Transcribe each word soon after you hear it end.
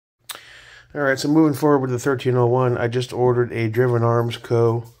Alright, so moving forward with the 1301, I just ordered a Driven Arms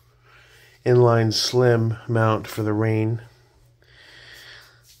Co. inline slim mount for the Rain.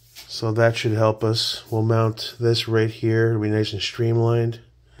 So that should help us. We'll mount this right here. It'll be nice and streamlined.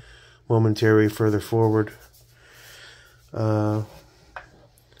 Momentary further forward. I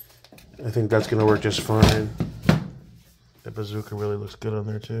think that's going to work just fine. The bazooka really looks good on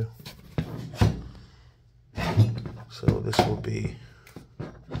there too. So this will be...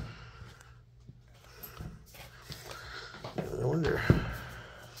 I wonder...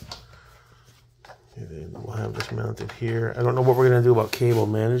 Maybe we'll have this mounted here. I don't know what we're going to do about cable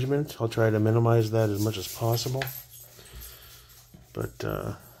management. I'll try to minimize that as much as possible. But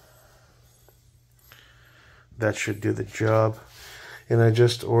that should do the job. And I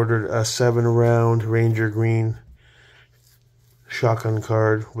just ordered a 7-round Ranger Green shotgun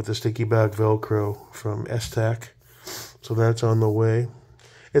card with a sticky back Velcro from S-Tac. So that's on the way.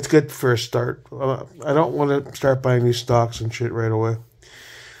 It's good for a start. I don't want to start buying these stocks and shit right away.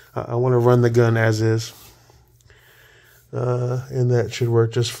 I want to run the gun as is. And that should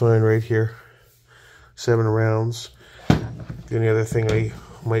work just fine right here. 7 rounds. The only other thing I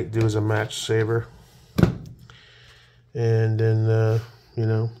might do is a match saber. And then, you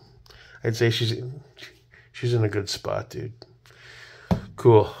know, I'd say she's in a good spot, dude.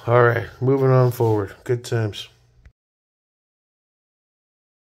 Cool. All right. Moving on forward. Good times.